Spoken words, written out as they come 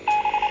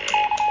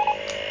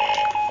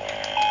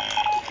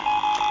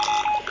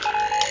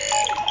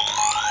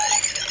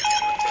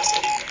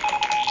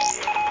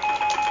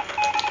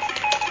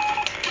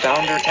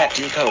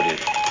Decoded.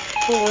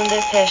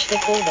 Fundatesh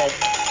decoded.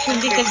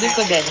 Fundical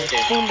decoded.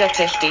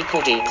 Fundatesh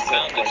decoded.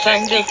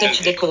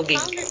 Foundatesh decoded.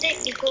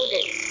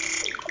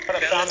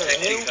 What a founder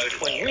knew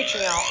when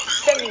reaching out,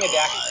 sending a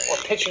deck, or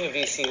pitching a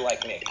VC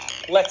like me.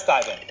 Let's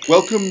dive in.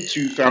 Welcome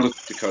to Founder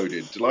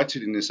Decoded.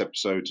 Delighted in this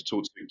episode to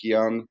talk to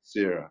Gian,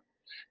 Seehra.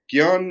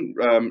 Gian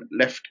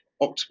left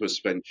Octopus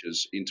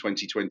Ventures in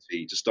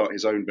 2020 to start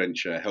his own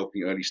venture,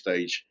 helping early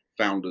stage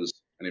founders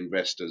and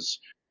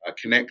investors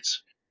connect,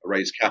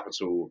 raise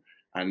capital,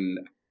 and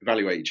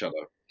evaluate each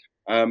other.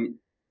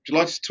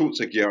 Delighted to talk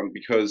to Gian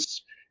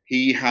because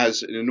he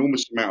has an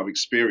enormous amount of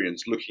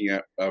experience looking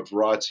at a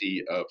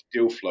variety of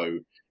deal flow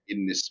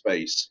in this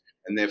space,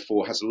 and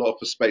therefore has a lot of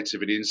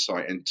perspective and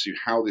insight into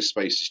how this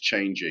space is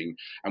changing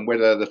and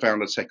whether the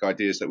founder tech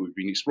ideas that we've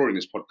been exploring in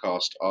this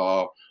podcast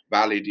are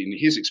valid in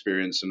his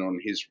experience and on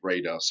his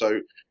radar.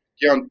 So,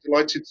 yeah, I'm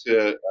delighted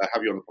to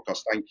have you on the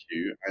podcast. Thank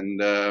you.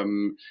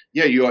 And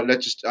yeah, you are.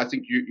 I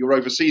think you're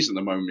overseas at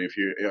the moment. If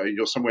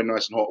you're somewhere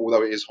nice and hot,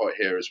 although it is hot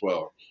here as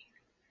well.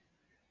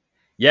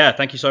 Yeah,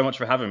 thank you so much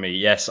for having me.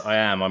 Yes, I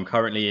am. I'm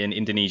currently in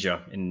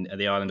Indonesia, in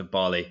the island of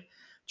Bali,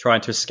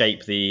 trying to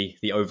escape the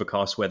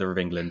overcast weather of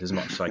England as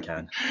much as I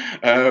can.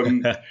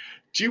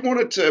 Do you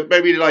want to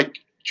maybe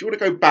do you want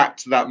to go back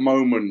to that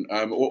moment,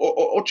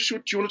 or just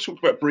do you want to talk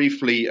about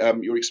briefly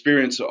your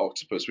experience at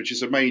Octopus, which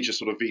is a major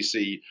sort of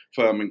VC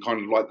firm, and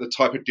kind of like the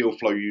type of deal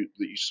flow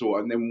that you saw,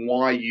 and then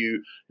why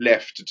you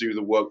left to do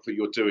the work that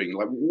you're doing?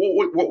 Like,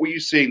 what were you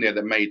seeing there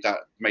that made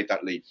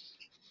that leap?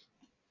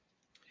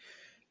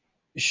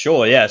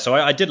 Sure, yeah. So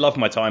I did love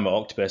my time at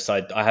Octopus.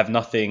 I have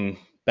nothing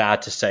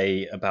bad to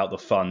say about the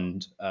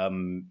fund.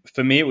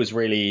 For me, it was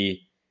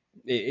really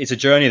it's a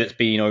journey that's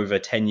been over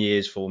 10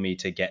 years for me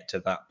to get to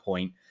that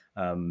point.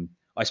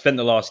 I spent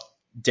the last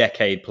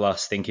decade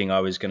plus thinking I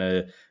was going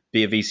to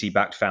be a VC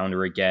backed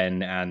founder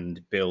again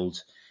and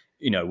build,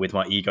 with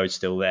my ego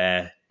still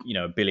there,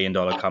 $1 billion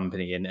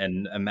company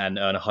and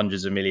earn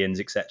hundreds of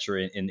millions,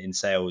 etc. in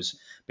sales.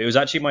 But it was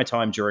actually my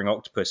time during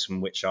Octopus in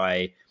which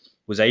I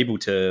was able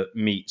to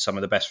meet some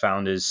of the best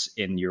founders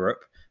in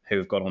Europe who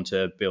have gone on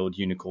to build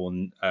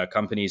unicorn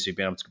companies, who've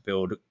been able to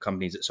build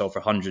companies that sold for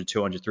 100,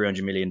 200,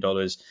 300 million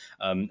dollars,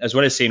 as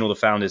well as seeing all the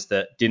founders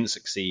that didn't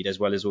succeed, as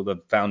well as all the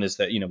founders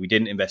that we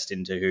didn't invest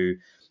into, who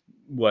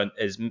weren't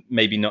as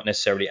maybe not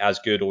necessarily as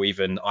good, or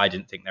even I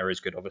didn't think they were as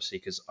good, obviously,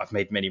 because I've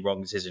made many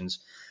wrong decisions.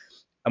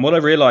 And what I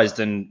realized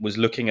then was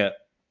looking at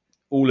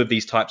all of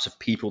these types of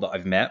people that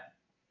I've met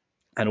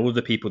and all of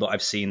the people that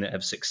I've seen that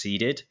have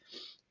succeeded,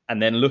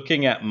 and then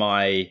looking at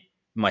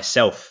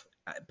myself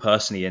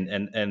personally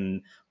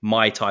and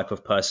my type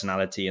of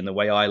personality and the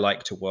way I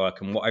like to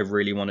work and what I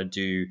really want to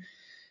do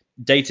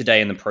day to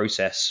day in the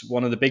process.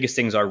 One of the biggest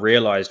things I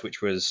realized,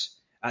 which was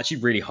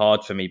actually really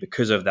hard for me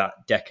because of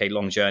that decade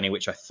long journey,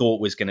 which I thought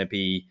was going to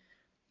be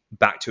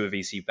back to a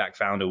VC back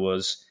founder,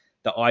 was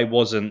that I'm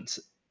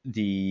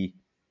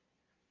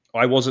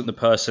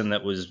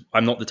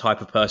not the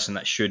type of person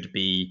that should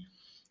be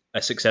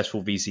a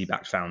successful VC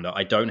backed founder.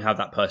 I don't have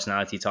that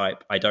personality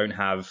type. I don't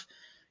have,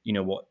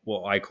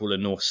 what I call a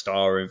North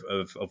Star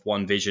of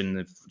one vision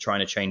of trying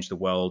to change the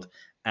world.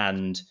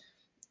 And,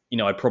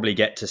 I probably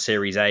get to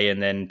Series A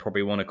and then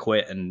probably want to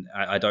quit, and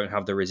I don't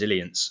have the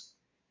resilience.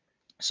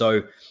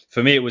 So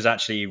for me, it was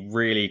actually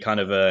really kind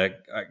of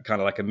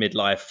like a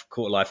midlife,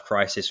 quarter life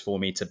crisis for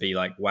me to be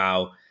like,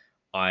 wow,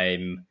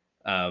 I'm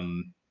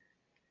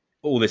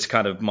all this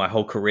kind of my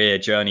whole career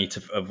journey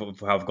of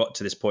how I've got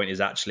to this point is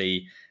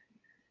actually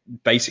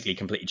basically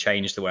completely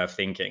changed the way of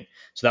thinking.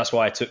 So that's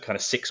why I took kind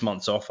of 6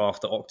 months off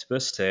after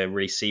Octopus to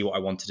really see what I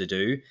wanted to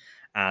do.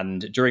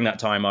 And during that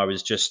time, I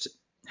was just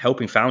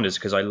helping founders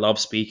because I love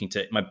speaking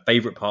to. My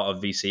favorite part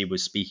of VC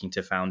was speaking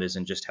to founders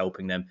and just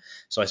helping them.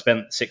 So I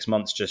spent 6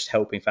 months just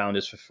helping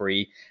founders for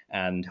free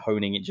and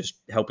honing it, just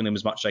helping them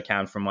as much as I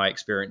can from my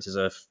experience as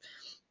a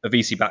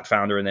VC backed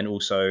founder, and then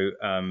also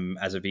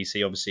as a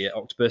VC, obviously at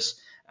Octopus.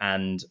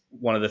 And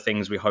one of the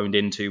things we honed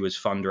into was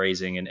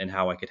fundraising and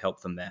how I could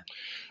help them there.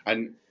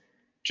 And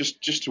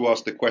just to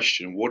ask the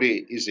question, what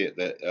is it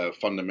that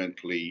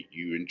fundamentally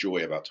you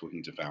enjoy about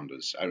talking to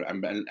founders?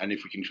 And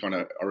if we can kind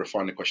of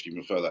refine the question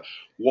even further,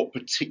 what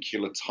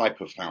particular type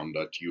of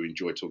founder do you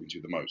enjoy talking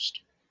to the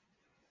most?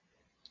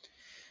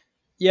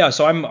 Yeah,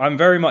 so I'm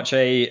very much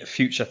a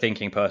future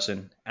thinking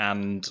person,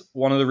 and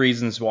one of the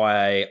reasons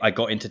why I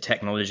got into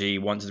technology,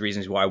 one of the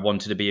reasons why I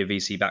wanted to be a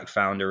VC backed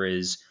founder,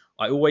 is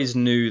I always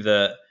knew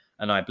that,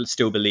 and I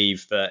still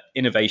believe that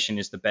innovation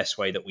is the best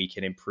way that we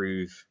can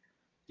improve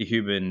the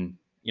human,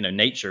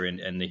 nature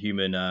and the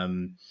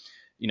human,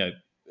 you know,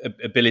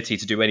 ability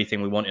to do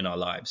anything we want in our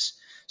lives.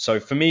 So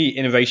for me,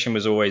 innovation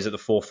was always at the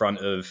forefront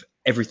of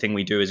everything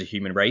we do as a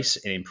human race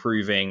in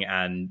improving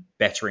and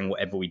bettering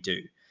whatever we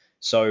do.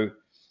 So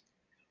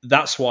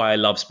that's why I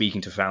love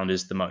speaking to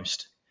founders the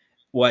most.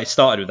 Well, it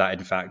started with that,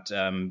 in fact.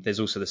 There's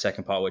also the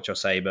second part, which I'll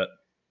say, but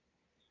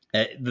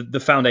the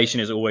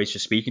foundation is always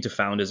just speaking to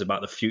founders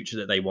about the future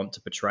that they want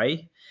to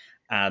portray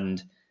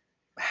and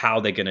how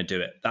they're going to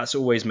do it. That's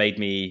always made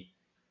me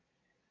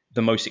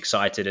the most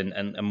excited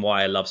and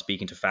why I love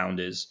speaking to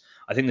founders.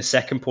 I think the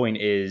second point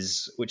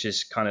is, which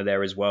is kind of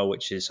there as well,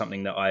 which is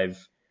something that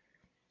I've,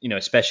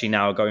 especially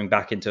now going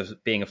back into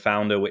being a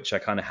founder, which I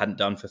kind of hadn't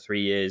done for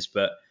 3 years,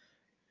 but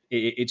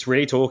it's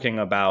really talking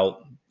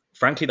about,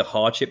 frankly, the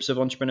hardships of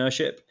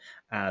entrepreneurship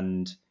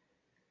and,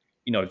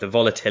 the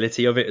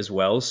volatility of it as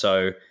well.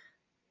 So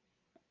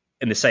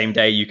in the same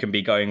day, you can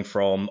be going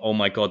from, oh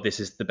my God, this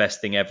is the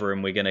best thing ever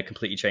and we're going to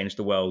completely change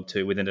the world,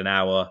 to within an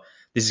hour,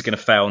 this is going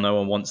to fail, no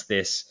one wants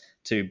this,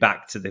 to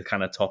back to the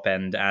kind of top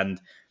end. And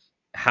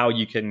how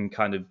you can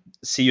kind of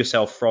see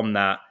yourself from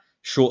that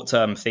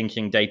short-term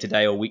thinking day to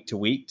day or week to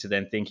week, to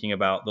then thinking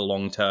about the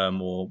long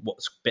term, or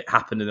what's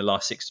happened in the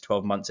last 6 to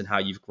 12 months and how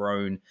you've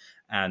grown,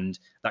 and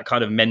that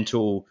kind of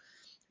mental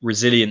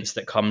resilience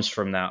that comes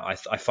from that.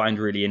 I find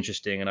really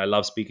interesting, and I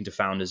love speaking to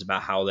founders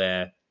about how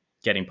they're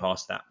getting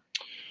past that.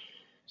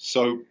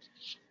 So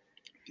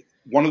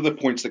one of the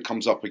points that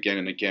comes up again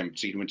and again,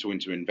 particularly when talking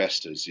to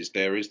investors, is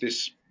there's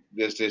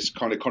this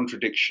kind of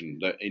contradiction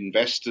that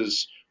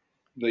investors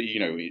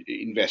that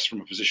invest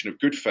from a position of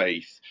good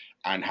faith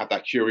and have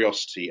that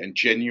curiosity and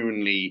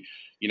genuinely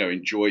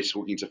enjoy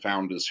talking to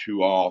founders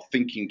who are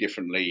thinking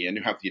differently and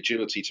who have the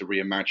agility to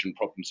reimagine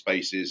problem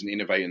spaces and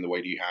innovate in the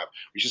way that you have,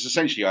 which is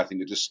essentially, I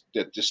think,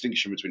 the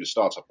distinction between a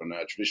startup and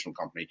a traditional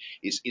company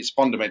is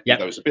fundamentally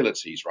those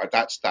abilities, right?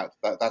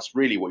 That's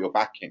really what you're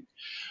backing.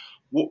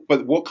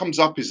 But what comes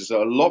up is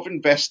that a lot of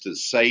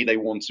investors say they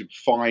want to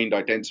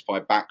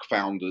identify back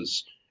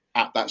founders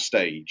at that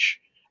stage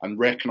and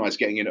recognize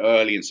getting in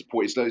early and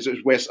support is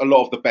where a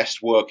lot of the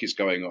best work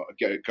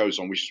goes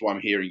on, which is what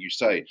I'm hearing you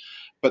say.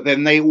 But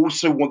then they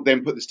also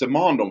put this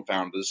demand on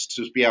founders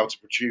to be able to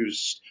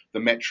produce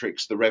the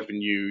metrics, the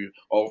revenue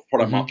of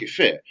product market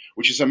fit,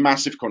 which is a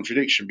massive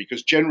contradiction,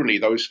 because generally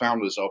those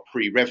founders are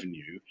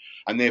pre-revenue.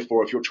 And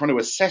therefore, if you're trying to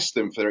assess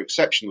them for their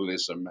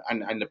exceptionalism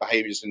and the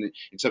behaviors in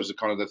terms of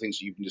kind of the things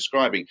that you've been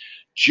describing,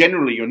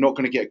 generally you're not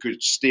going to get a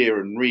good steer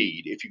and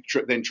read if you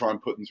then try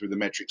and put them through the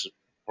metrics of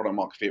product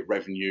market fit,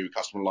 revenue,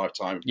 customer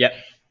lifetime. Yeah.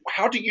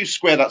 How do you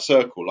square that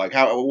circle? Like,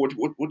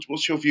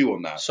 what's your view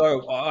on that?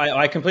 So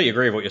I completely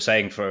agree with what you're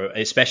saying, for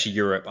especially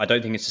Europe. I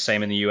don't think it's the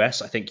same in the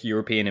US. I think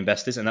European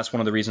investors, and that's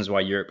one of the reasons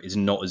why Europe is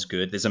not as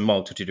good. There's a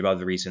multitude of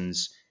other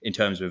reasons in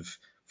terms of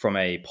from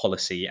a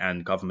policy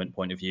and government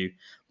point of view.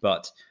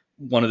 But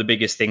one of the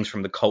biggest things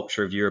from the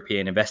culture of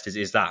European investors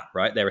is that,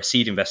 right? They're a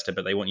seed investor,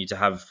 but they want you to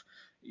have,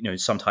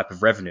 some type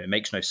of revenue. It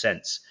makes no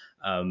sense.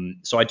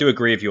 So I do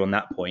agree with you on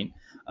that point.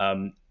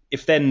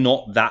 If they're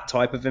not that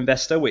type of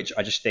investor, which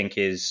I just think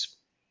is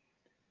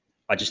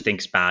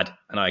bad,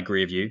 and I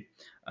agree with you.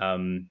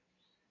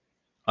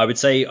 I would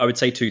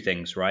say two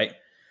things, right?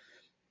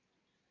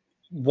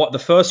 What the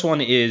first one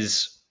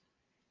is,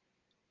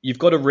 you've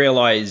got to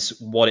realize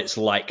what it's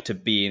like to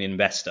be an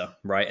investor,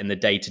 right? And the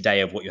day to day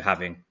of what you're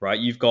having, right?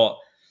 You've got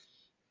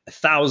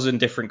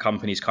 1,000 different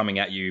companies coming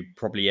at you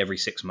probably every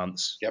 6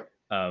 months. Yep.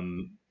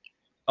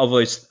 Of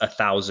those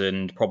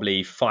 1,000,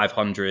 probably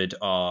 500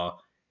 are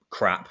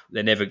crap.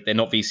 They're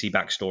not VC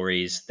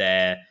backstories.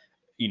 They're,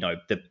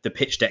 the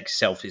pitch deck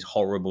itself is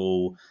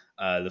horrible.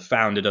 The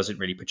founder doesn't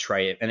really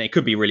portray it, and it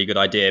could be a really good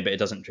idea, but it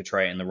doesn't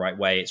portray it in the right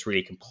way. It's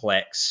really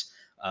complex.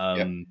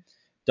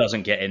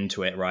 Doesn't get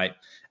into it, right?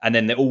 And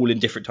then they're all in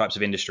different types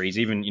of industries.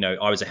 Even,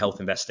 I was a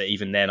health investor.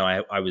 Even then,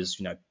 I was,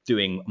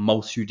 doing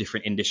multi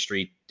different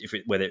industry,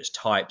 whether it's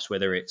types,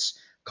 whether it's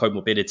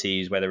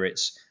comorbidities, whether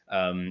it's,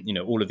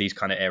 all of these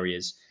kind of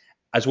areas,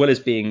 as well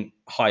as being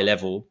high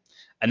level.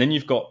 And then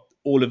you've got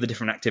all of the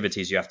different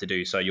activities you have to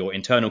do. So your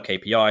internal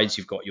KPIs,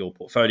 you've got your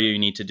portfolio you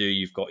need to do,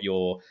 you've got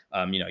your,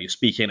 you're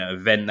speaking at an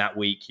event that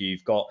week,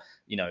 you've got,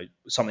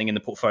 something in the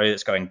portfolio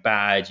that's going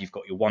bad, you've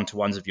got your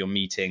one-to-ones of your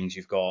meetings,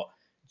 you've got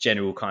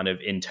general kind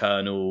of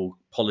internal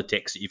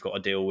politics that you've got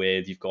to deal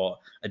with, you've got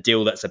a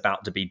deal that's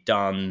about to be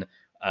done.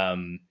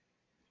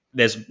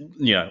 There's,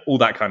 all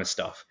that kind of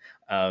stuff.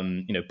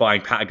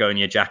 Buying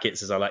Patagonia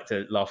jackets, as I like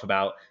to laugh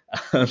about.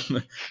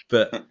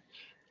 But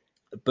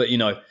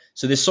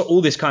so there's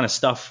all this kind of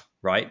stuff,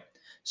 right?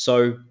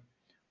 So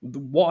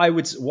what I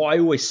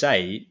always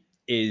say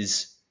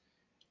is,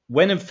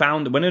 when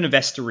an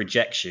investor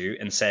rejects you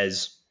and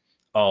says,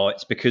 oh,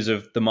 it's because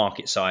of the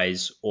market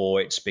size,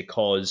 or it's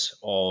because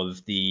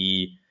of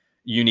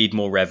you need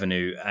more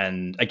revenue.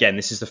 And again,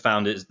 this is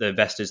the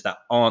investors that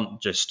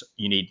aren't just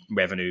you need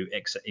revenue,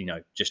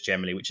 just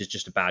generally, which is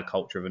just a bad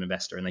culture of an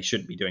investor, and they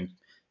shouldn't be doing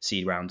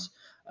seed rounds.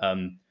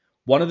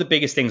 One of the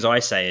biggest things I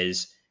say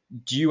is,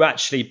 do you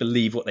actually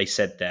believe what they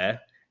said there?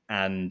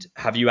 And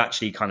have you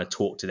actually kind of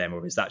talked to them,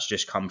 or is that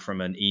just come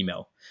from an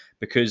email?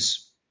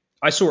 Because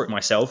I saw it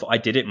myself. I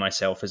did it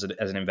myself as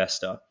an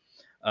investor.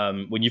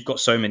 When you've got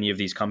so many of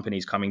these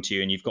companies coming to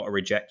you and you've got to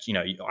reject,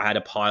 I had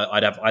a pile.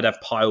 I'd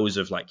have piles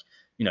of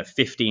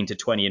 15 to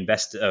 20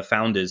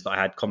 founders that I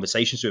had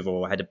conversations with,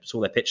 or I saw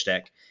their pitch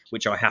deck,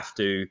 which I have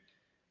to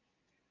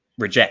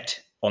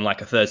reject on a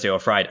Thursday or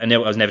Friday. I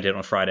was never did it on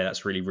a Friday.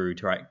 That's really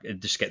rude, right?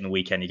 Just getting the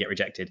weekend, you get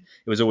rejected.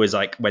 It was always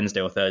Wednesday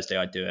or Thursday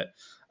I'd do it.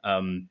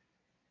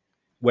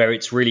 Where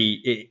it's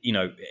really,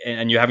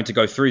 and you're having to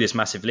go through this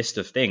massive list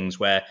of things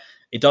where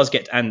it does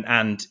get,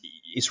 and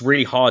it's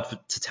really hard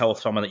to tell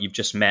someone that you've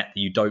just met that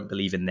you don't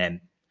believe in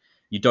them.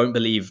 You don't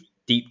believe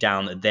deep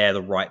down that they're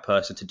the right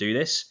person to do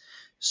this.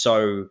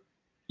 So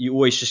you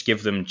always just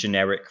give them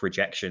generic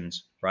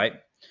rejections, right?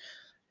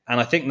 And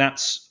I think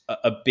that's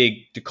a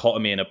big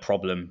dichotomy and a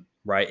problem,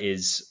 right?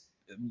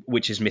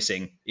 Which is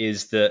missing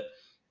is that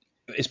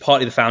it's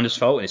partly the founder's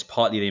fault and it's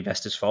partly the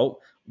investor's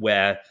fault,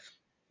 where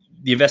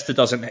the investor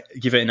doesn't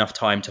give it enough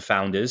time to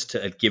founders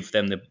to give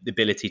them the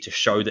ability to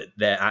show that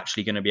they're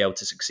actually going to be able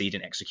to succeed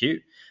and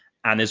execute.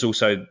 And there's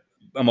also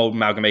an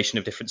amalgamation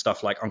of different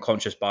stuff like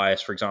unconscious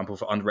bias, for example,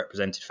 for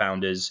underrepresented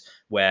founders,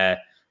 where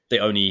they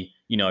only,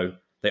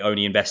 they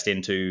only invest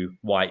into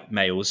white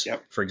males,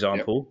 Yep. for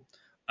example.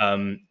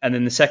 And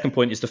then the second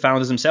point is the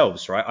founders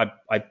themselves, right?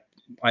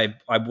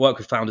 I work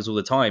with founders all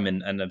the time,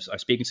 and I'm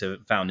speaking to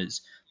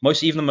founders.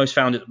 Most of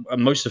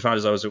the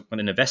founders I was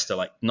an investor,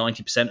 like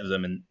 90% of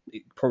them, and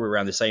probably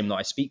around the same that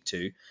I speak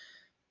to,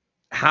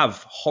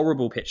 have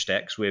horrible pitch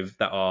decks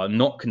that are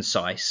not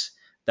concise,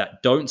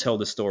 that don't tell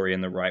the story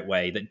in the right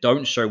way, that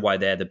don't show why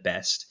they're the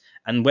best.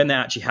 And when they're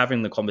actually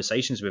having the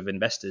conversations with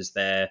investors,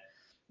 they're,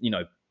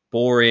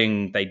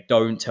 boring. They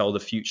don't tell the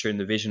future and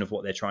the vision of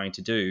what they're trying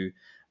to do,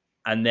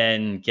 and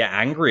then get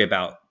angry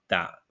about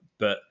that.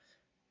 But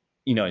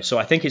so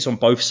I think it's on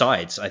both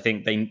sides. I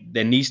think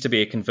there needs to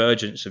be a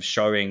convergence of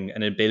showing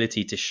an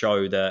ability to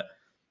show that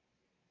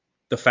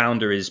the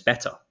founder is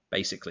better,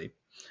 basically,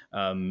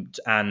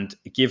 and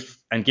give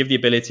the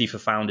ability for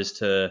founders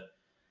to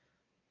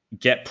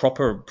get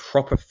proper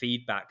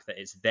feedback that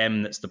it's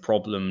them that's the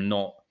problem,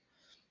 not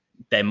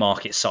their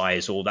market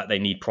size or that they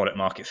need product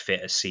market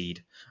fit as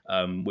seed,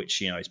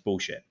 which is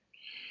bullshit.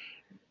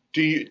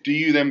 Do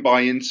you then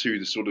buy into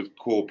the sort of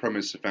core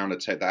premise of founder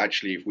tech that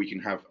actually if we can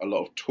have a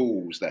lot of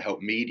tools that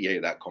help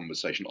mediate that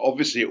conversation?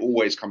 Obviously, it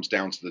always comes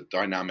down to the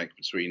dynamic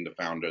between the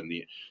founder and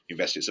the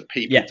investor. It's a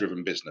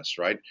people-driven business,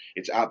 right?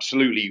 It's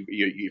absolutely,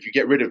 if you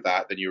get rid of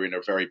that, then you're in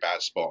a very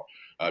bad spot.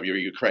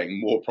 You're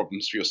creating more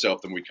problems for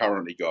yourself than we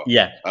currently got.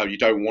 Yeah. You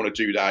don't want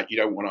to do that. You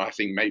don't want to, I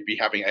think, maybe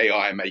having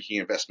AI making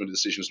investment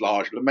decisions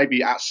large,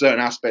 maybe at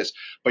certain aspects,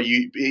 but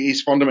it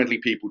is fundamentally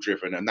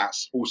people-driven, and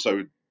that's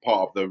also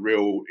part of the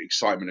real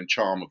excitement and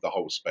charm of the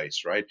whole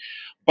space, right?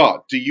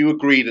 But do you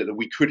agree that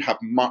we could have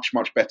much,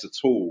 much better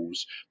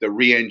tools that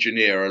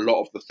re-engineer a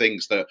lot of the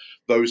things that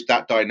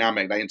that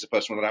dynamic, that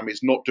interpersonal dynamic,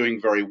 is not doing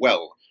very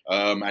well,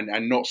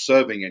 and not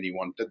serving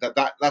anyone?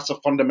 That's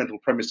a fundamental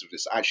premise of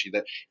this, actually,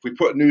 that if we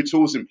put new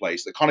tools in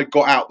place that kind of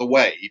got out the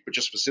way but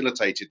just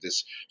facilitated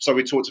this. So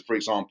we talked, for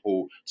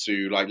example,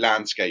 to like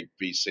Landscape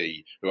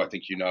VC, who I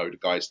think the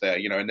guys there,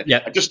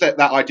 and just that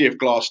idea of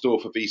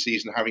Glassdoor for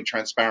VCs and having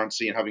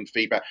transparency and having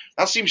feedback.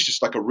 That seems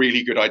just like a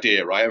really good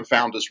idea, right? And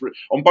founders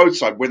on both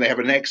sides, when they have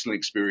an excellent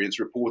experience,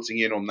 reporting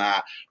in on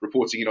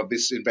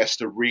this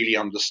investor really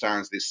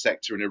understands this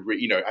sector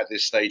in at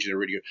this stage in a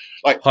really good,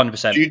 like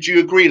 100%. Do you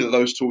agree that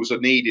those tools are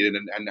needed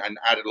and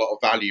add a lot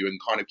of value and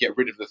kind of get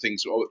rid of the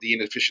things or the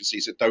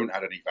inefficiencies that don't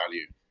add any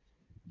value?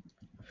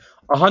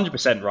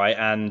 100% right.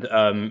 And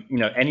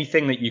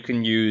anything that you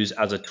can use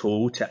as a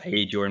tool to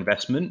aid your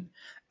investment,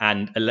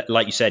 and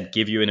like you said,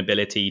 give you an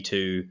ability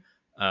to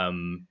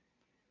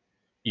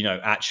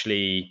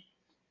actually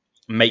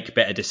make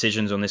better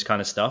decisions on this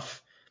kind of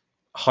stuff,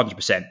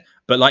 100%.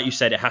 But like you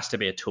said, it has to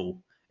be a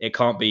tool. It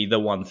can't be the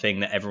one thing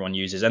that everyone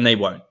uses, and they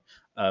won't,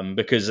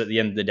 because at the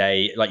end of the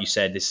day, like you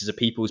said, this is a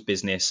people's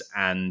business,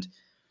 and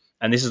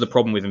this is the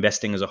problem with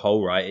investing as a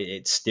whole, right?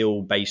 It's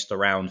still based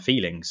around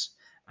feelings,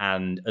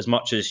 and as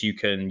much as you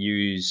can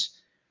use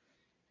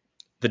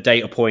the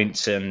data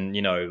points and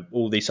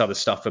all this other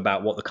stuff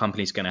about what the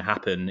company's going to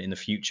happen in the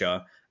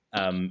future,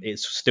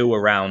 it's still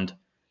around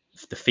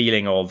the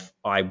feeling of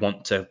I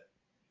want to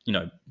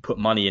put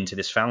money into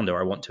this founder,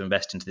 I want to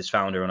invest into this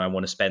founder, and I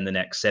want to spend the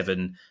next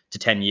 7 to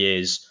 10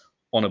 years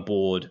on a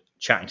board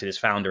chatting to this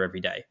founder every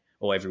day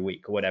or every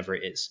week or whatever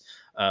it is.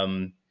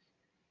 And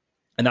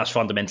that's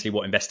fundamentally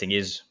what investing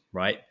is,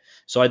 right?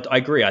 So I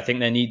agree. I think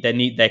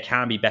there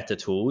can be better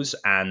tools,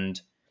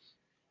 and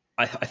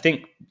I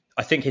think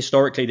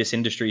historically this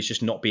industry has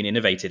just not been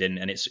innovated in,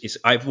 and it's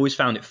I've always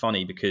found it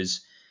funny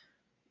because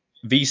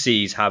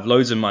VCs have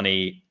loads of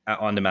money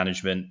under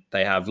management.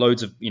 They have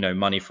loads of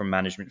money from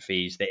management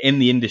fees. They're in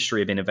the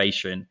industry of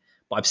innovation,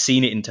 but I've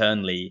seen it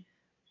internally,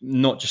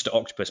 not just at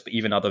Octopus, but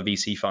even other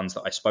VC funds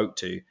that I spoke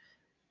to.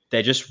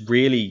 They're just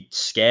really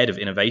scared of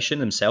innovation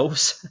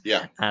themselves.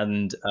 Yeah,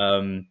 and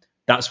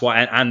that's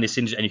why. And this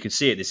industry, and you can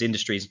see it. This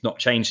industry has not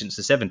changed since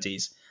the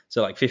 70s,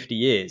 so like 50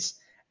 years.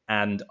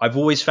 And I've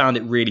always found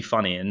it really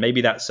funny. And maybe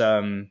that's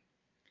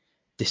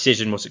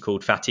decision, what's it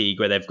called, fatigue,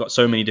 where they've got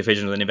so many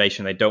divisions of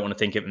innovation they don't want to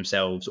think of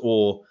themselves,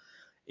 or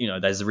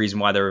there's the reason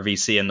why they're a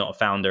VC and not a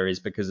founder is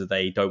because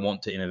they don't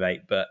want to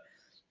innovate. But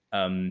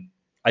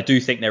I do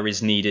think there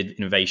is needed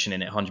innovation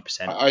in it,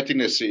 100%. I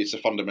think it's a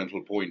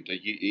fundamental point.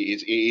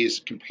 It is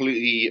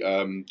completely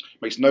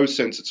makes no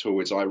sense at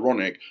all. It's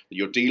ironic that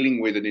you're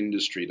dealing with an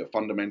industry that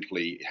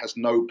fundamentally has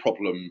no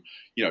problem,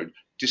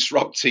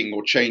 disrupting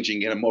or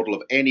changing in a model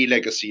of any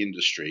legacy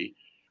industry,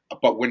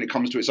 but when it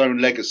comes to its own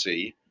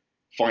legacy,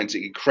 finds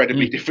it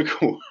incredibly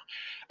difficult.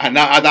 And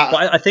that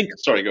But I think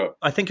sorry, go on.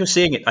 I think you're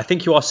seeing it. I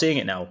think you are seeing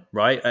it now,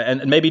 right?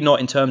 And maybe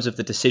not in terms of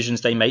the decisions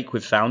they make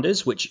with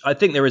founders, which I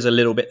think there is a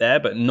little bit there,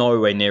 but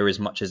nowhere near as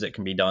much as it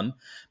can be done.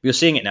 But you're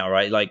seeing it now,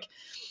 right? Like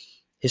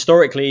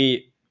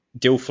historically,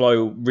 deal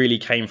flow really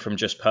came from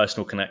just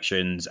personal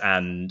connections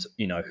and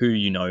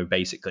who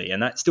basically,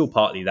 and that's still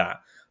partly that.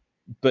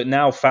 But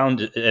now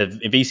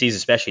VCs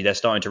especially, they're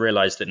starting to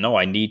realize that no,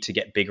 I need to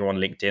get bigger on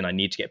LinkedIn. I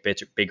need to get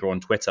bigger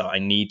on Twitter. I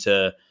need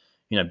to,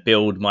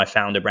 build my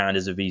founder brand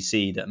as a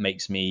VC that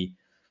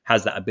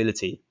has that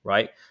ability,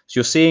 right? So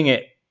you're seeing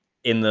it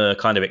in the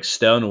kind of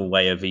external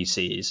way of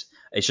VCs.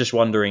 It's just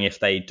wondering if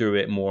they do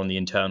it more on the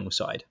internal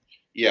side.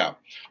 Yeah.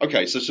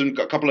 Okay. So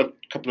a couple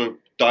of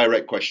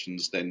direct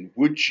questions then.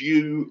 Would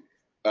you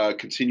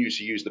continue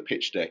to use the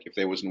pitch deck if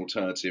there was an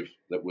alternative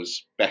that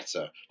was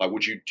better? Like,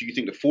 do you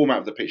think the format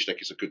of the pitch deck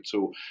is a good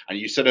tool? And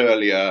you said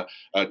earlier,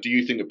 do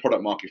you think the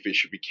product market fit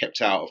should be kept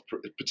out of,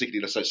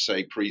 particularly let's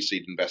say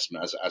pre-seed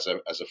investment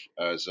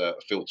as a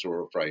filter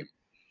or a frame?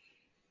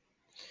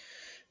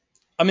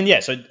 I mean, yeah.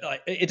 So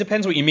it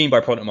depends what you mean by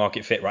product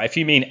market fit, right? If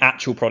you mean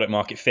actual product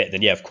market fit,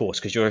 then yeah, of course,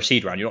 because you're a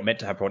seed round, you're not meant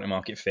to have product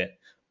market fit.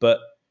 But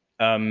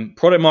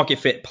product market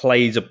fit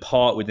plays a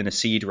part within a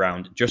seed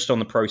round, just on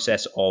the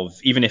process of,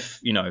 even if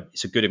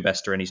it's a good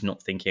investor and he's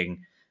not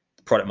thinking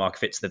the product market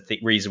fit's the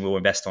reason we'll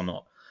invest or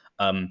not.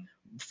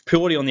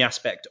 Purely on the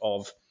aspect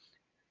of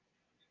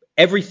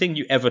everything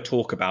you ever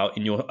talk about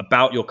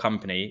about your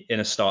company in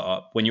a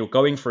startup, when you're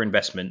going for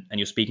investment and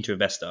you're speaking to an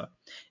investor,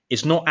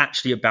 it's not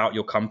actually about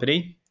your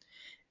company.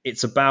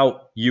 It's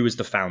about you as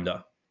the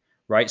founder,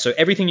 right? So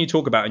everything you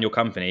talk about in your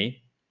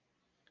company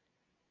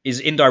is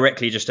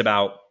indirectly just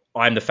about,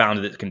 I'm the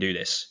founder that can do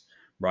this,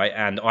 right?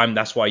 And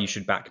that's why you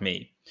should back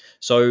me.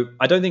 So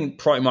I don't think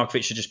product market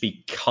fit should just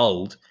be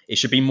culled. It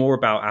should be more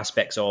about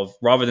aspects of,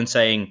 rather than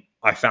saying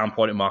I found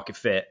product market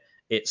fit,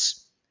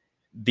 it's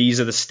these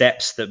are the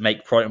steps that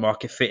make product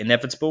market fit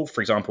inevitable.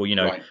 For example,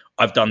 Right.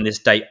 I've done this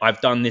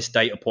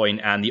data point,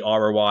 and the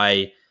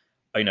ROI,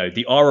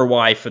 the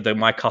ROI for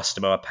my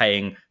customer are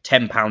paying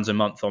 £10 a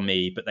month on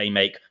me, but they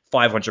make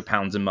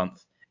 £500 a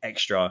month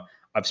extra.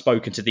 I've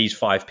spoken to these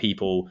 5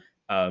 people,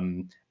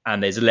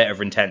 and there's a letter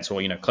of intent,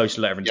 or close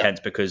to letter of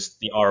intent, because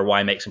the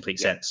ROI makes complete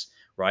sense,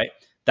 right?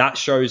 That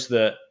shows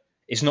that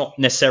it's not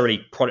necessarily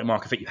product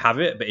market fit, you have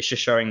it, but it's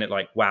just showing that,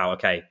 like, wow,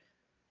 okay,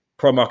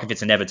 product market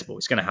fit's inevitable.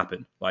 It's going to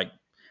happen. Like,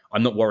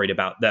 I'm not worried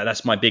about that.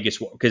 That's my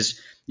biggest,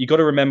 because you got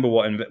to remember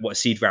what a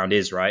seed round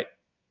is, right?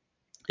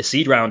 A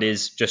seed round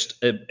is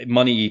just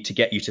money to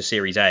get you to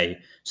Series A.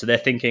 So they're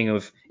thinking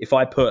of, if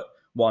I put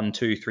 1,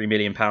 2, 3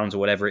 million pounds or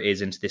whatever it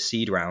is into this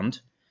seed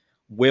round,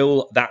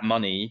 will that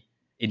money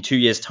in 2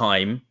 years'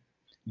 time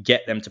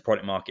get them to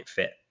product market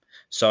fit?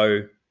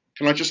 So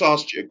Can I just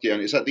ask you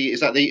again? Is that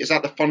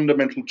the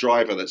fundamental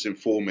driver that's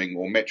informing,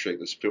 or metric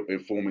that's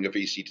informing a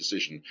VC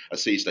decision at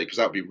seed stage? Because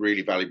that would be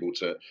really valuable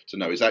to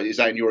know. Is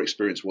that in your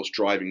experience what's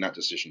driving that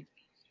decision?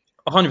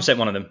 100%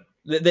 one of them.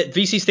 The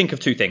VCs think of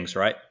 2 things,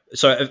 right?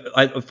 So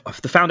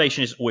the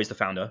foundation is always the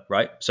founder,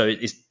 right? So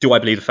it's, do I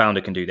believe the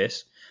founder can do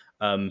this?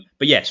 But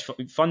yes,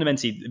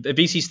 fundamentally, the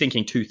VC's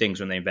thinking 2 things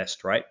when they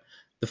invest, right?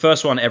 The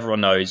first one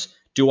everyone knows: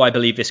 do I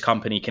believe this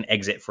company can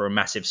exit for a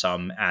massive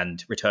sum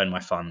and return my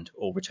fund,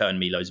 or return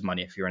me loads of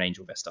money if you're an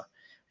angel investor,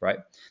 right?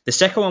 The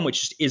second one, which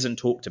just isn't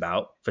talked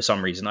about for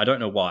some reason, I don't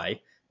know why,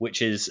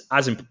 which is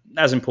as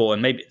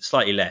important, maybe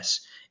slightly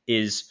less,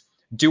 is,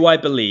 do I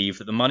believe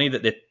that the money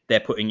that they're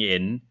putting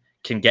in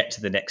can get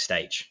to the next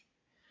stage,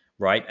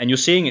 right? And you're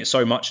seeing it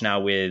so much now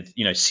with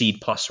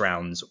seed plus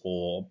rounds,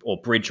 or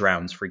bridge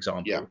rounds, for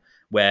example,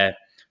 where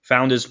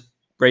founders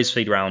raise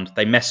seed round,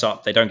 they mess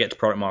up, they don't get to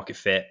product market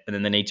fit, and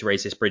then they need to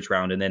raise this bridge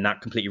round, and then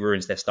that completely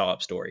ruins their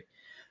startup story.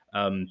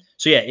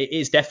 So yeah, it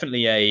is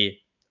definitely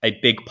a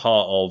big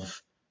part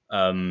of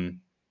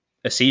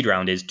a seed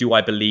round is, do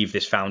I believe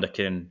this founder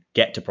can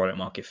get to product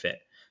market fit?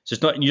 So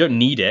it's not, you don't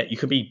need it. You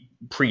could be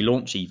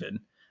pre-launch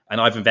even.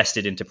 And I've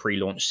invested into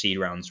pre-launch seed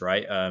rounds,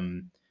 right?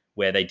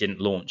 Where they didn't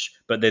launch.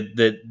 But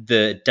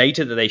the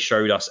data that they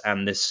showed us,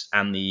 and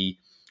the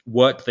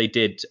work they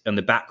did in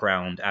the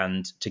background,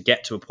 and to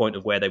get to a point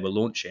of where they were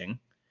launching,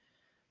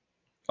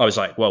 I was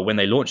like, well, when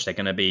they launch, they're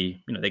going to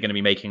be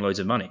making loads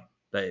of money.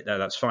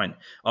 That's fine.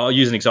 I'll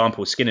use an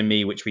example: Skin and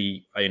Me, which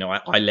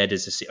I led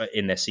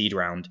in their seed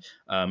round.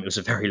 It was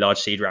a very large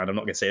seed round. I'm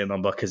not going to say the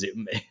number because it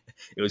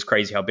was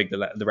crazy how big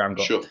the round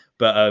got. Sure.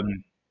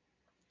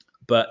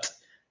 But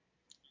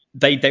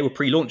they were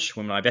pre-launch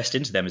when I invested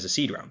into them as a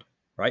seed round,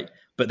 right?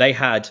 But they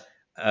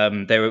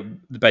were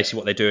basically,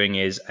 what they're doing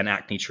is an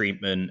acne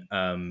treatment,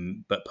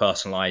 but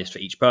personalized for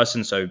each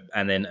person. So,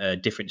 and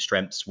then different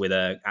strengths with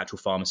an actual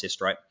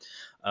pharmacist, right?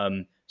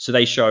 So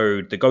they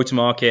showed the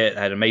go-to-market.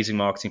 They had amazing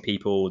marketing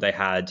people. They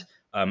had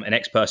an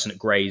ex-person at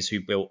Grays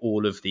who built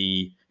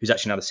who's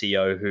actually now the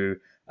CEO, who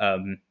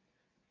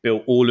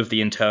built all of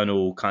the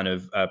internal kind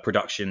of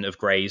production of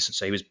Grays.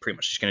 So he was pretty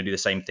much just going to do the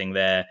same thing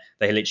there.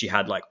 They literally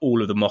had like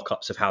all of the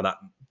mock-ups of how that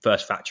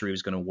first factory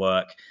was going to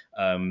work.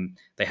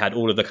 They had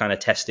all of the kind of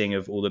testing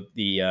of all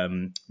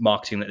the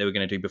marketing that they were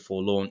going to do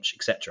before launch,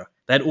 etc.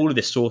 They had all of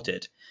this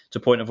sorted to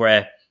a point of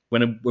where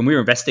when we were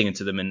investing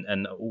into them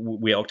and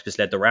we at Octopus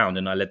led the round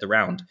and I led the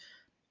round,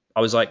 I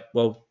was like,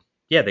 well,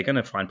 yeah, they're going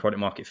to find product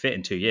market fit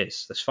in 2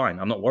 years. That's fine.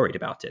 I'm not worried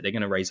about it. They're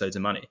going to raise loads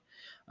of money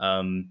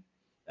and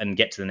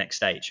get to the next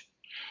stage.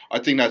 I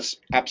think that's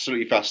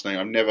absolutely fascinating.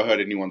 I've never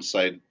heard anyone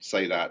say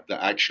that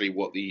actually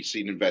what the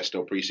seed investor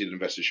or pre-seed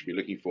investor should be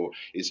looking for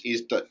is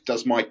that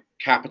does my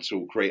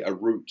capital create a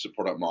route to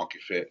product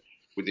market fit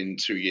within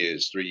 2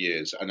 years, 3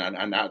 years, and at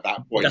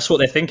that point, That's what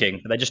they're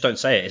thinking. They just don't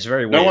say it. It's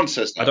very no one weird.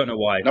 says I that. don't know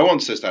why. No one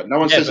says that. No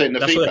one Yeah, says it but in the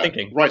that's what they're feedback.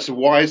 thinking. Right. So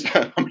why is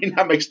that? I mean,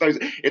 that makes no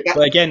sense.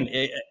 But again,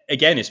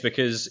 it's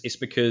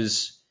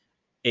because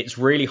it's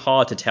really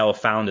hard to tell a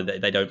founder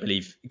that they don't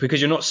believe,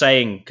 because you're not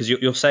saying, because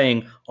you're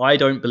saying I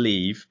don't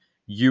believe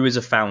you as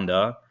a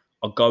founder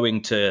are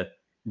going to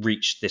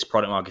reach this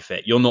product market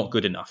fit. You're not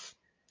good enough,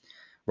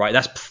 right?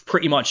 That's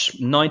pretty much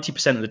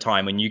 90% of the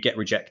time when you get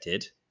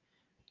rejected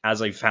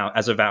as a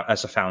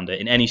founder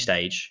in any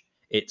stage.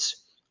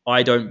 It's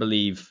I don't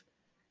believe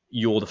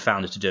you're the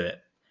founder to do it.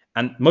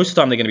 And most of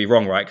the time they're going to be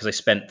wrong, right? Because they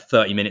spent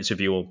 30 minutes with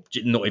you, or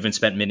not even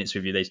spent minutes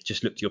with you. They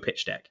just looked at your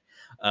pitch deck.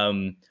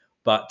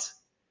 But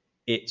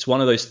it's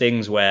one of those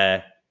things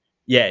where,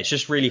 yeah, it's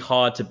just really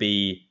hard to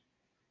be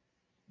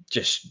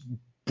just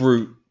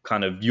brute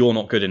kind of you're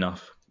not good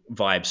enough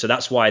vibe. So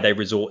that's why they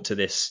resort to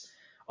this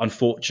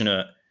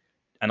unfortunate,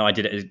 and I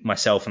did it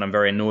myself, and I'm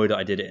very annoyed that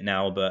I did it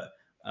now, but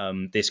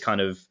this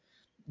kind of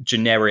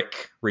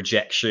generic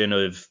rejection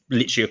of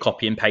literally a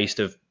copy and paste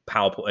of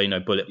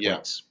PowerPoint, bullet Yeah.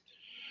 points.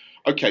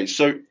 Okay,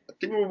 so I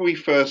think when we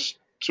first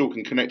talk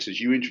and connected,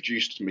 you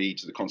introduced me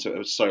to the concept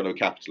of solo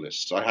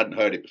capitalists. I hadn't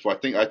heard it before.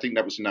 I think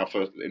that was in our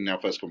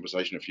first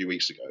conversation a few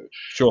weeks ago.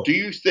 Sure. Do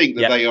you think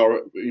that Yeah. they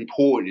are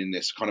important in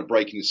this kind of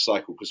breaking this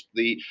cycle? Because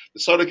the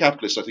solo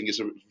capitalists, I think, is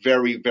a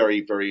very,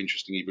 very, very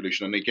interesting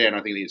evolution. And again,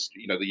 I think it's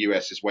the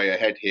US is way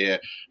ahead here.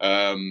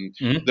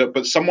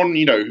 But someone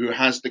who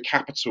has the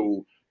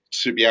capital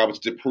to be able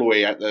to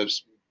deploy at the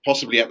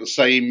possibly at the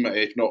same,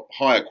 if not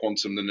higher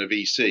quantum than a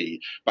VC,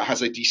 but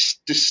has a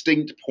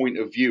distinct point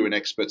of view and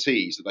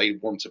expertise that they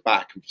want to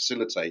back and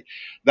facilitate.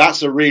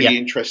 That's a really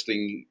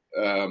interesting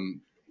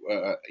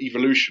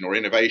evolution or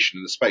innovation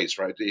in the space,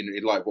 right? In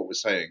like what we're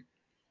saying.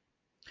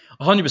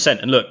 100%.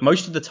 And look,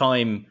 most of the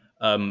time,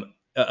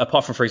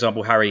 apart from, for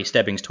example, Harry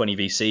Stebbings 20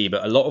 VC,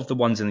 but a lot of the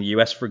ones in the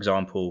US, for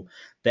example,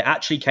 they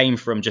actually came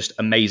from just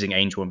amazing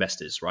angel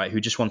investors, right? Who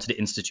just wanted to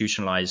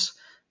institutionalize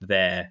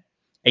their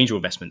angel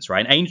investments,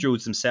 right? And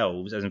angels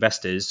themselves as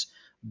investors,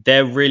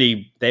 the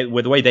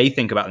way they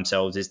think about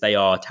themselves is they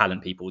are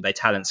talent people, they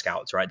talent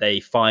scouts, right?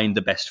 They find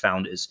the best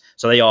founders.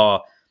 So they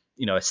are,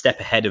 a step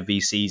ahead of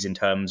VCs in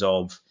terms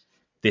of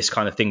this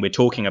kind of thing we're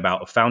talking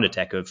about of founder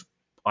tech, of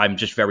I'm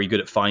just very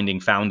good at finding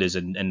founders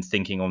and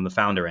thinking on the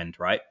founder end,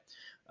 right?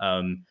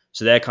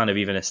 So they're kind of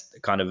even a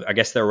kind of, I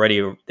guess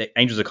the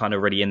angels are kind of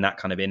already in that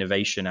kind of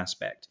innovation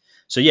aspect.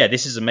 So yeah,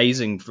 this is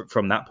amazing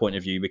from that point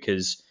of view,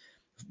 because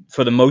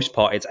for the most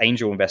part, it's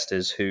angel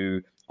investors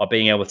who are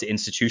being able to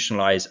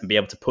institutionalize and be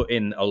able to put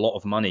in a lot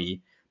of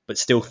money, but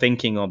still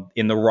thinking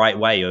in the right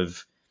way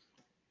of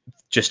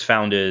just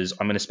founders.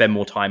 I'm going to spend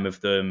more time with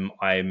them.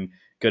 I'm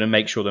going to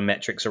make sure the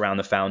metrics around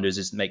the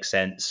founders make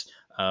sense,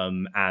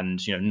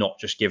 and not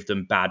just give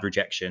them bad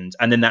rejections.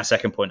 And then that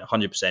second point,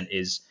 100%,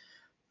 is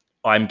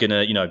I'm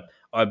gonna,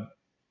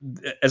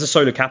 as a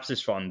solo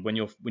capitalist fund, when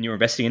you're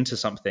investing into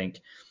something,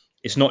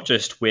 it's not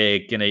just we're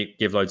gonna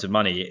give loads of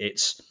money.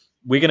 It's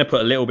we're gonna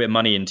put a little bit of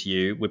money into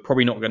you. We're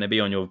probably not going to be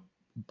on your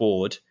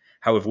board.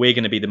 However, we're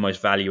going to be the most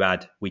value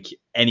add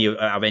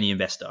any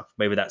investor,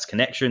 whether that's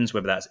connections,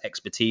 whether that's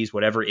expertise,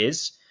 whatever it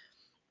is.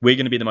 We're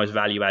going to be the most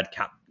value add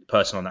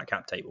person on that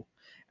cap table,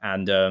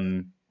 and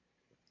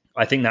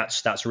I think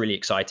that's really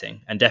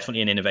exciting and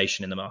definitely an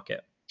innovation in the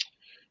market.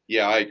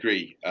 Yeah, I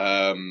agree.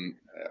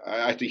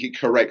 I think it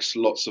corrects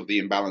lots of the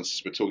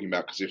imbalances we're talking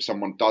about, because if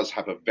someone does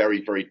have a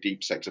very, very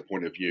deep sector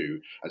point of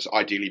view, has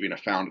ideally been a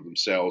founder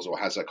themselves or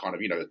has a kind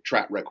of a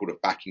track record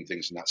of backing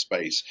things in that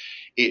space,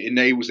 it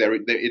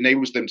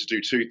enables them to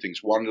do two things.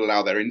 One,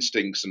 allow their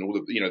instincts and all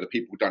the the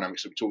people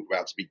dynamics that we talk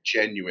about to be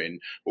genuine,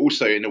 but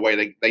also in a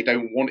way they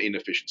don't want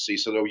inefficiency,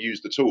 so they'll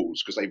use the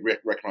tools because they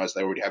recognize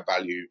they already have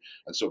value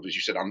and sort of, as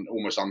you said,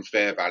 almost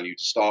unfair value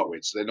to start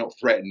with. So they're not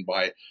threatened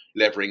by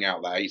levering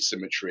out that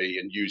asymmetry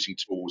and using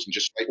tools, and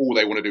just all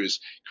they want to do is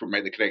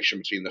make the connection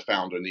between the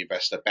founder and the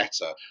investor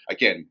better.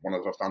 Again, one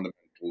of the fundamental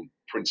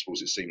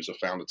principles, it seems, of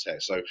founder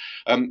tech. So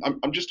I'm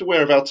just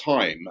aware of our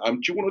time. Do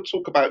you want to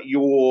talk about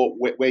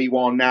where you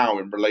are now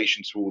in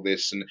relation to all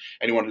this, and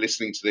anyone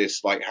listening to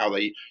this, like how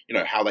they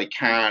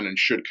can and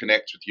should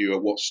connect with you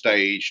at what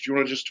stage? Do you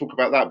want to just talk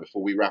about that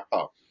before we wrap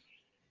up?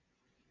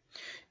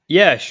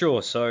 Yeah,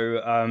 sure.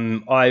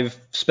 So I've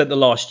spent the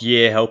last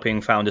year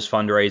helping founders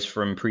fundraise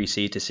from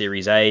pre-seed to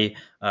Series A.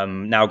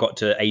 Now got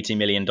to $80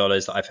 million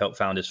that I've helped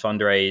founders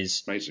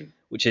fundraise, Amazing.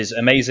 which is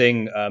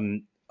amazing.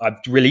 I've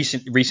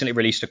recently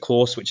released a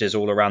course which is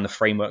all around the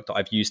framework that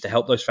I've used to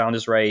help those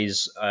founders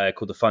raise,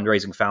 called the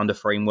Fundraising Founder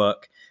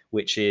Framework,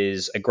 which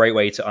is a great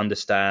way to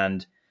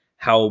understand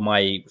how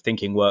my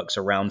thinking works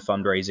around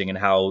fundraising and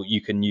how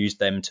you can use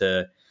them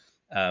to,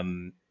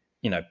 um,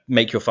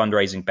 make your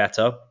fundraising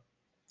better.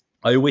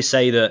 I always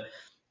say that,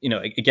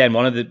 again,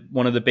 one of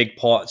the big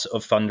parts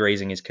of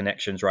fundraising is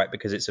connections, right?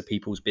 Because it's a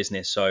people's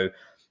business. So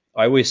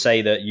I always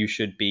say that you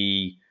should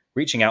be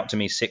reaching out to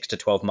me 6 to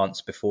 12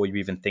 months before you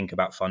even think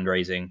about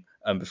fundraising,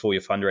 before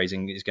your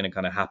fundraising is going to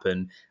kind of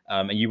happen.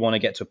 And you want to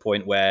get to a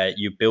point where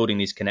you're building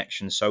these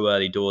connections so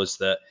early doors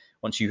that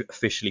once you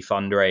officially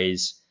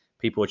fundraise,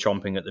 people are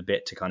chomping at the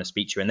bit to kind of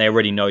speak to you and they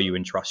already know you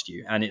and trust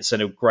you. And it's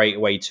a great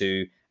way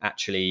to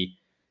actually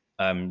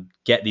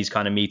get these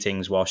kind of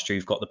meetings whilst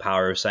you've got the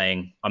power of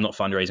saying, I'm not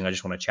fundraising, I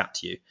just want to chat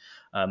to you.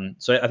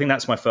 So I think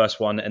that's my first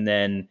one. And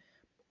then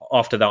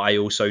after that, I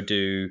also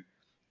do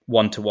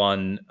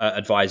one-to-one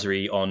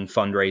advisory on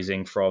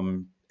fundraising,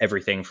 from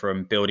everything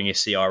from building a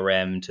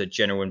CRM to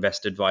general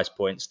investor advice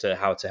points to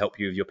how to help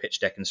you with your pitch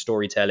deck and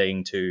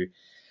storytelling to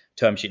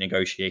term sheet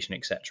negotiation,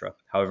 etc.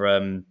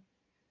 However,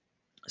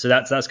 so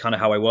that's kind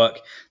of how I work.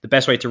 The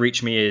best way to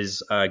reach me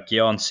is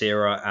Gian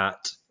Seehra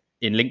at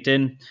in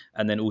LinkedIn,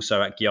 and then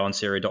also at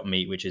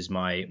gianseehra.meet, which is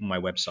my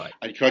website.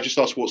 And can I just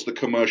ask, what's the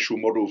commercial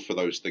model for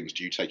those things?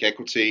 Do you take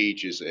equity?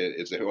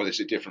 Or is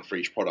it different for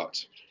each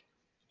product?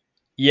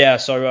 Yeah,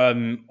 so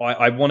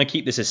I want to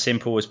keep this as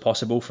simple as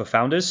possible for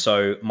founders.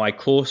 So my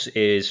course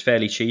is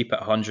fairly cheap at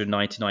Yeah,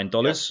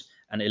 $199,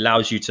 and it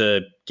allows you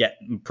to get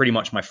pretty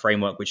much my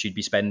framework, which you'd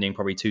be spending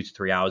probably 2 to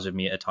 3 hours with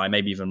me at a time,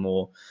 maybe even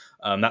more.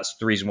 That's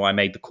the reason why I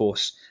made the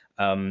course.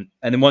 And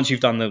then once you've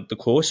done the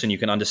course and you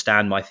can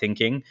understand my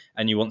thinking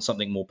and you want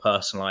something more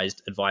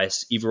personalized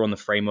advice, either on the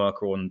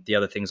framework or on the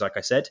other things, like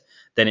I said,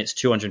 then it's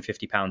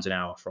 £250 an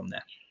hour from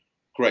there.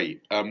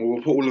 great.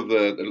 We'll put all of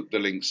the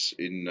links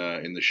in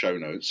the show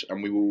notes,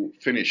 and we will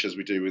finish as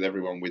we do with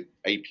everyone with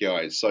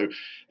APIs. So,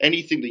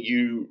 anything that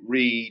you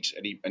read,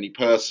 any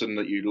person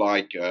that you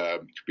like,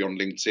 could be on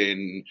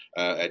LinkedIn,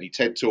 any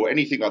TED talk,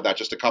 anything like that.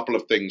 Just a couple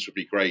of things would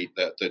be great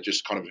that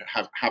just kind of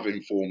have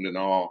informed and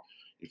are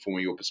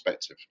informing your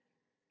perspective.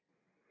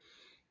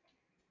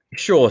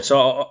 Sure. So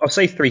I'll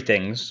say three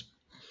things.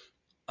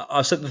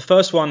 I'll say the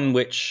first one,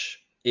 which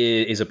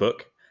is a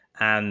book.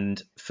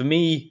 And for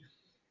me,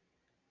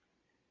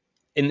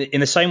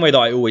 in the same way that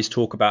I always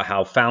talk about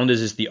how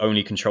founders is the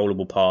only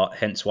controllable part,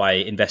 hence why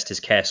investors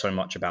care so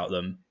much about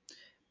them.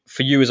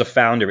 For you as a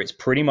founder, it's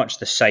pretty much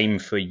the same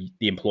for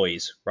the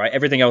employees, right?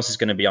 Everything else is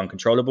going to be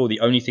uncontrollable.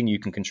 The only thing you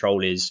can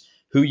control is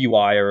who you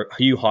hire,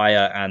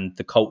 and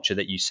the culture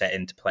that you set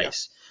into Yeah,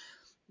 place.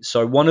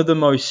 So one of the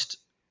most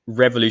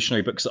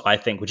revolutionary books that I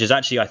think, which is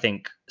actually I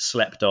think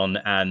slept on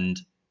and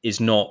is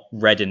not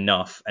read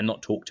enough and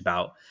not talked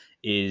about,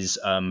 is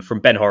from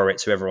Ben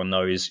Horowitz, who everyone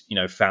knows,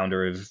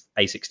 founder of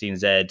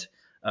A16Z,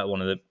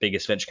 one of the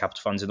biggest venture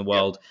capital funds in the yeah,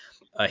 world.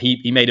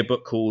 He made a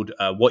book called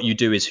 "What You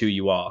Do Is Who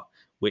You Are,"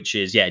 which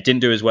is, it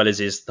didn't do as well as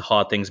is The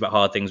Hard Things About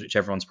Hard Things, which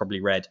everyone's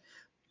probably read.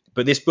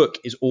 But this book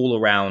is all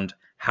around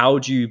how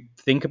do you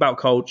think about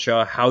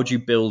culture, how do you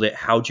build it,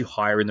 how do you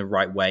hire in the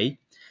right way,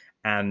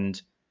 and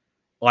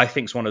I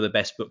think it's one of the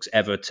best books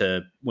ever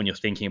to when you're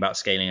thinking about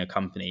scaling a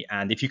company.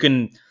 And if you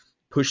can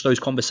push those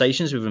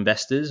conversations with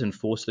investors and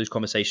force those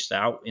conversations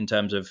out in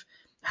terms of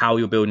how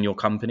you're building your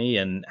company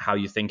and how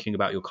you're thinking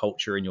about your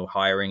culture and your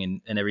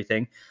hiring and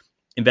everything,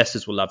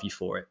 investors will love you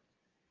for it.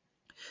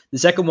 The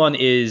second one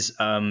is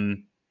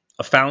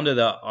a founder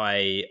that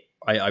I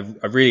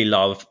really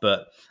love,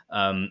 but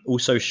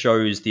also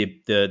shows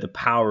the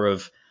power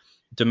of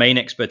domain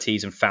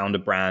expertise and founder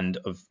brand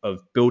of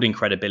building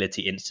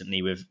credibility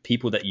instantly with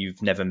people that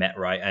you've never met,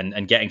 right?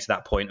 And getting to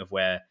that point of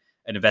where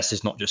an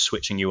investor's not just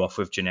switching you off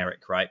with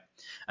generic, right?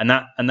 And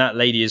that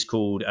lady is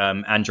called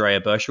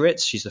Andrea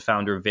Bershowitz. She's the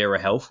founder of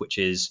Vera Health, which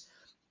is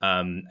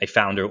a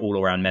founder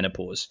all around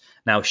menopause.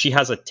 Now she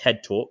has a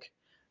TED talk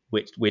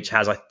which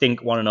has I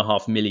think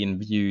 1.5 million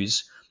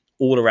views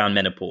all around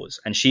menopause,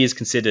 and she is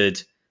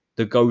considered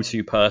the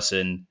go-to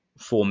person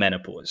for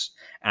menopause.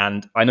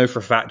 And I know for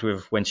a fact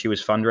with when she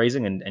was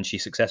fundraising and she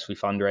successfully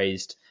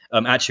fundraised,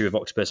 actually with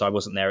Octopus, I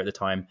wasn't there at the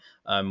time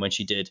when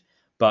she did,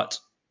 but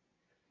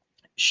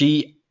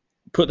she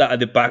put that at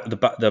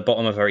the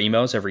bottom of her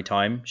emails every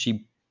time.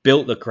 She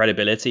built the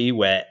credibility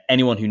where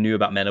anyone who knew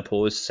about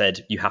menopause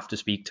said you have to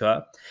speak to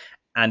her.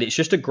 And it's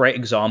just a great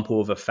example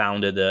of a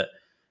founder that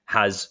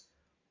has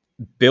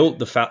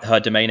built her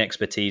domain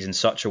expertise in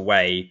such a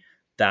way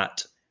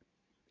that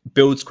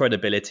builds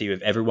credibility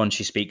with everyone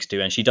she speaks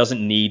to, and she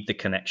doesn't need the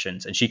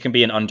connections, and she can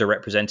be an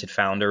underrepresented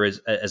founder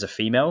as a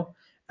female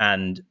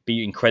and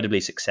be incredibly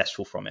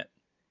successful from it.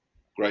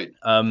 great.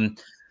 I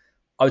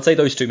would say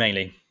those two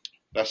mainly.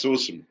 That's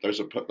awesome. Those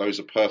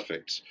are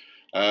perfect.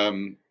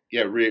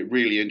 yeah,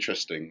 really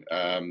interesting.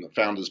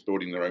 Founders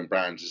building their own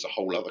brands is a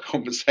whole other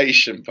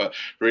conversation, but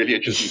really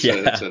interesting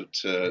Yeah,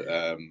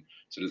 to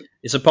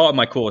it's a part of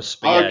my course,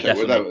 but yeah, okay,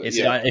 well, definitely, that, it's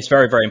yeah, it's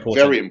very very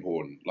important. very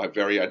important, like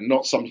very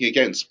not something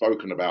again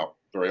spoken about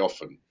very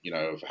often.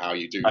 Of how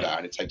you do that,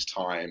 and it takes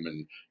time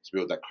and to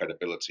build that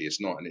credibility. It's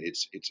not, and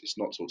it's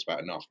not talked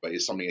about enough, but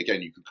it's something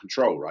again you can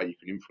control, right? You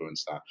can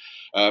influence that.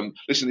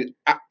 Listen,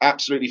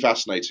 absolutely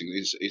fascinating.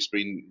 It's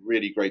been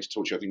really great to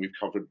talk to you. I think we've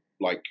covered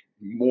like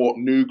more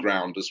new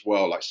ground as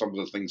well. Like some of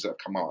the things that have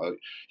come out are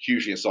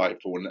hugely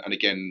insightful, and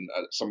again,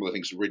 some of the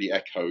things really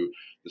echo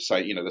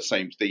the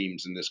same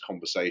themes in this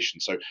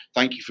conversation. So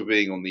thank you for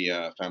being on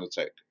the Founder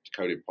Tech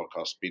Decoded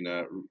podcast. It's been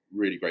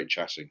really great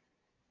chatting.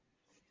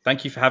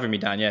 Thank you for having me,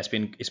 Dan. Yeah, it's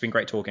been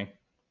great talking.